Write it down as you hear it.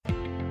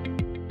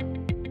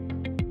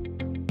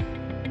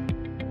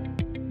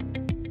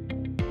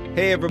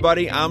Hey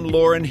everybody, I'm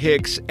Lauren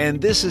Hicks,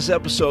 and this is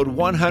episode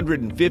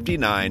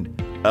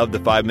 159 of the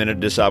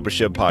 5-Minute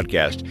Discipleship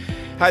Podcast.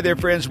 Hi there,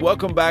 friends.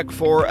 Welcome back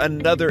for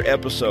another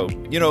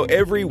episode. You know,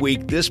 every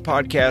week this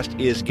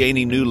podcast is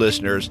gaining new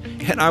listeners,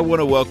 and I want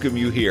to welcome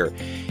you here.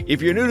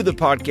 If you're new to the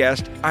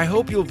podcast, I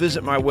hope you'll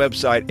visit my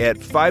website at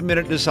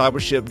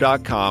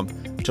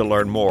 5minutediscipleship.com to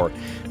learn more.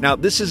 Now,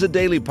 this is a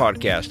daily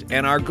podcast,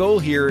 and our goal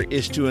here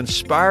is to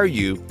inspire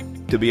you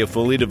to be a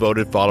fully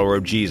devoted follower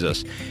of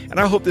Jesus. And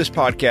I hope this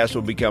podcast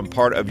will become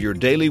part of your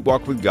daily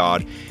walk with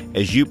God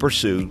as you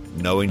pursue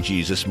knowing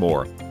Jesus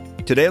more.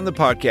 Today on the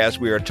podcast,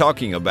 we are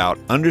talking about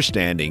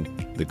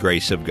understanding the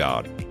grace of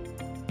God.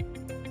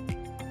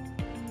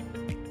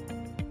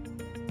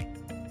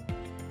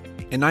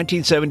 In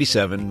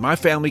 1977, my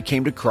family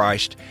came to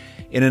Christ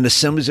in an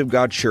Assemblies of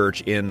God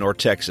church in North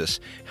Texas,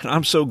 and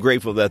I'm so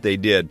grateful that they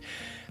did.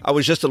 I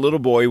was just a little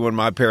boy when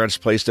my parents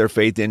placed their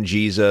faith in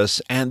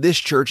Jesus, and this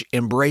church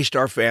embraced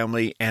our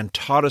family and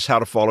taught us how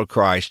to follow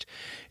Christ.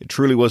 It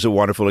truly was a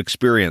wonderful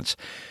experience.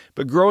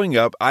 But growing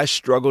up, I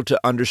struggled to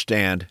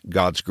understand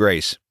God's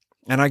grace,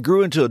 and I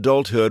grew into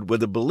adulthood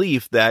with a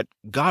belief that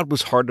God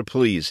was hard to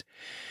please.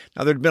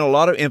 Now, there'd been a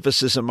lot of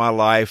emphasis in my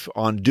life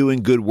on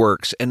doing good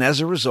works, and as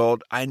a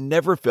result, I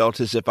never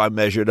felt as if I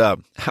measured up.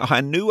 I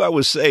knew I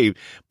was saved,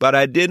 but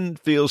I didn't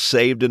feel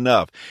saved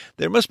enough.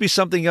 There must be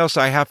something else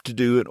I have to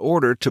do in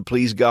order to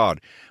please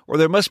God, or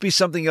there must be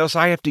something else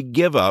I have to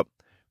give up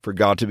for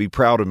God to be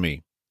proud of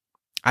me.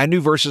 I knew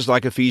verses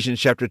like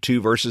Ephesians chapter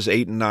 2, verses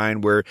 8 and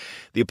 9, where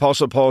the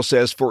Apostle Paul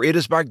says, "For it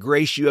is by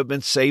grace you have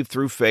been saved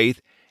through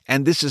faith,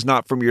 and this is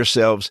not from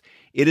yourselves.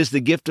 It is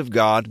the gift of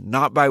God,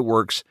 not by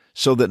works,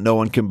 so that no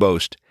one can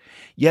boast."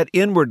 Yet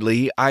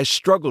inwardly, I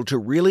struggle to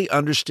really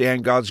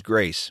understand God's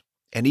grace.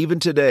 And even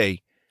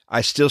today,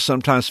 I still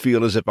sometimes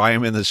feel as if I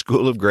am in the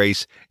School of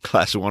Grace,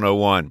 Class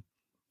 101.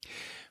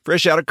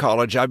 Fresh out of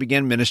college, I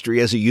began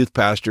ministry as a youth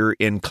pastor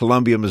in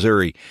Columbia,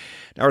 Missouri.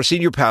 Now, our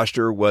senior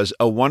pastor was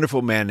a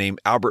wonderful man named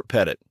Albert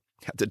Petit.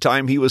 At the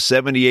time, he was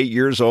 78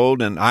 years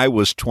old, and I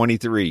was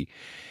 23.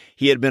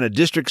 He had been a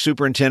district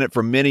superintendent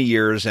for many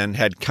years and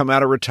had come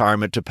out of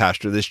retirement to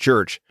pastor this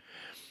church.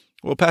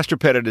 Well, Pastor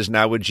Petit is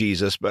now with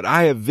Jesus, but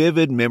I have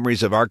vivid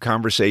memories of our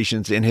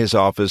conversations in his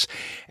office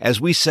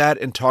as we sat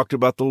and talked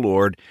about the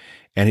Lord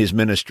and his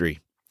ministry.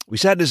 We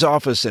sat in his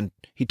office and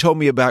he told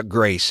me about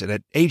grace, and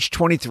at age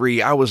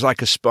 23, I was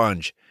like a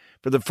sponge.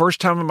 For the first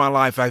time in my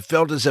life, I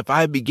felt as if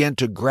I began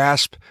to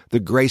grasp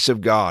the grace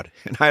of God,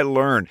 and I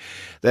learned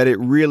that it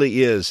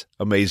really is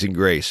amazing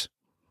grace.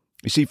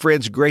 You see,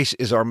 friends, grace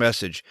is our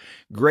message.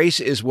 Grace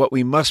is what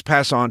we must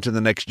pass on to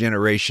the next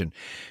generation.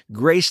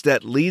 Grace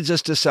that leads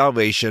us to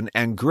salvation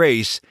and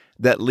grace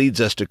that leads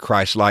us to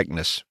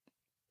Christ-likeness.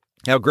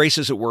 Now, grace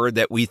is a word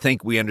that we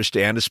think we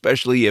understand,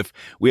 especially if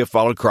we have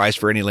followed Christ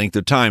for any length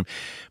of time.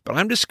 But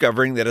I'm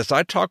discovering that as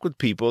I talk with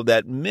people,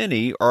 that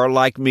many are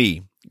like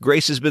me.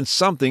 Grace has been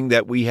something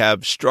that we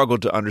have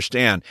struggled to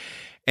understand.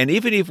 And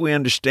even if we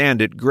understand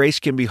it,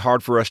 grace can be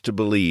hard for us to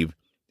believe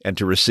and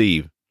to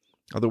receive.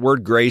 The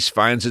word grace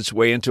finds its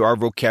way into our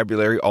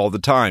vocabulary all the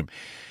time.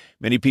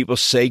 Many people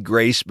say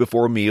grace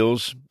before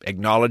meals,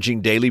 acknowledging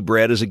daily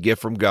bread as a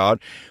gift from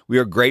God. We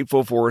are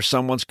grateful for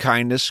someone's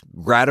kindness,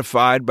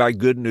 gratified by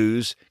good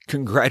news,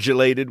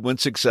 congratulated when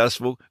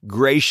successful,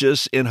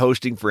 gracious in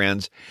hosting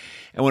friends.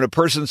 And when a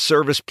person's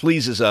service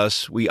pleases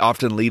us, we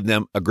often leave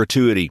them a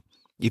gratuity.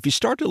 If you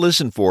start to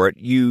listen for it,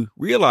 you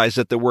realize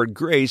that the word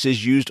grace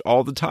is used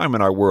all the time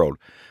in our world.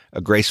 A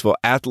graceful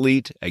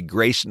athlete, a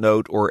grace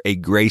note, or a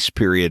grace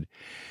period.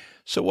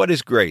 So what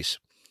is grace?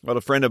 Well,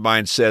 a friend of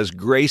mine says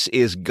grace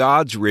is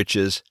God's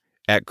riches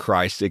at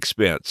Christ's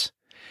expense.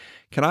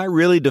 Can I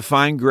really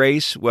define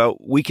grace? Well,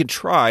 we can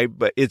try,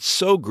 but it's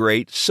so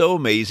great, so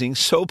amazing,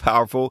 so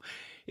powerful,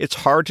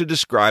 it's hard to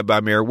describe by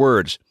mere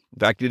words. In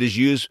fact, it is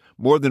used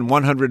more than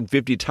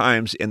 150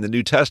 times in the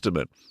New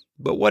Testament.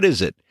 But what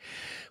is it?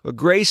 Well,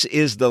 grace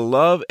is the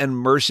love and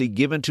mercy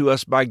given to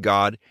us by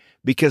God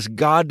because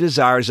God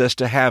desires us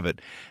to have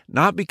it,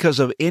 not because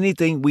of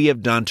anything we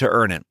have done to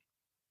earn it.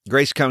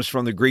 Grace comes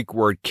from the Greek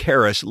word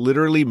charis,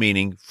 literally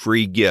meaning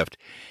free gift.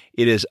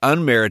 It is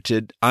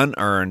unmerited,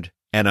 unearned,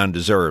 and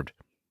undeserved.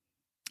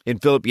 In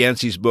Philip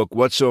Yancey's book,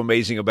 What's So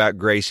Amazing About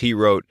Grace, he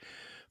wrote,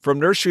 "From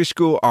nursery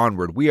school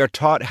onward, we are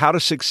taught how to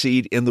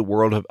succeed in the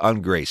world of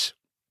ungrace.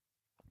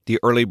 The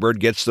early bird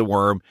gets the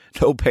worm,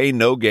 no pain,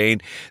 no gain.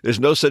 There's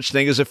no such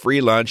thing as a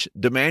free lunch.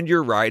 Demand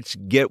your rights,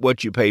 get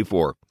what you pay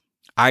for.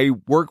 I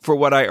work for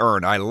what I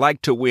earn. I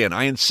like to win.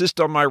 I insist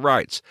on my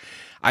rights.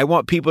 I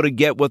want people to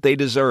get what they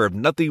deserve,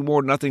 nothing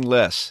more, nothing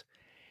less.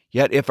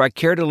 Yet if I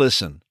care to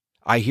listen,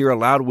 I hear a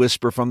loud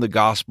whisper from the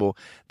gospel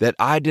that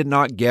I did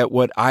not get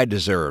what I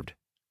deserved.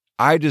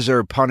 I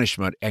deserved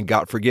punishment and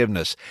got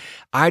forgiveness.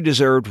 I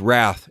deserved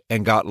wrath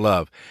and got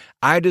love.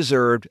 I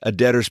deserved a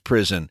debtor's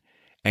prison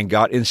and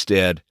got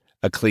instead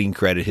a clean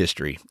credit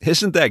history."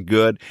 Isn't that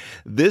good?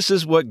 This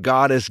is what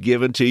God has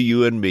given to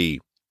you and me.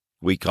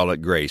 We call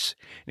it grace.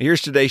 And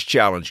here's today's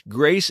challenge.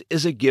 Grace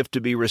is a gift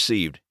to be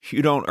received.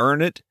 You don't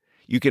earn it.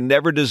 You can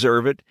never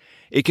deserve it.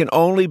 It can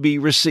only be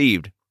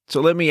received. So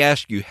let me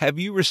ask you, have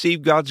you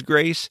received God's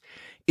grace?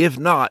 If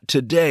not,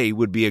 today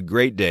would be a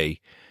great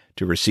day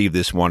to receive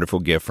this wonderful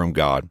gift from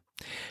God.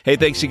 Hey,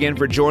 thanks again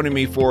for joining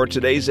me for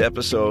today's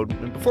episode.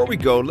 And before we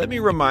go, let me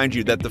remind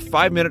you that the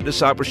 5-Minute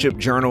Discipleship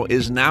Journal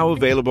is now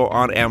available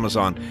on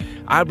Amazon.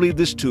 I believe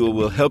this tool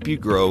will help you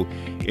grow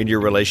in your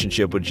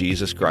relationship with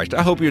Jesus Christ.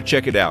 I hope you'll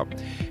check it out.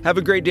 Have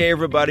a great day,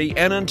 everybody,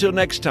 and until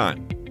next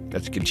time,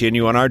 let's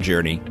continue on our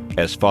journey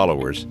as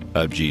followers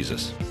of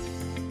Jesus.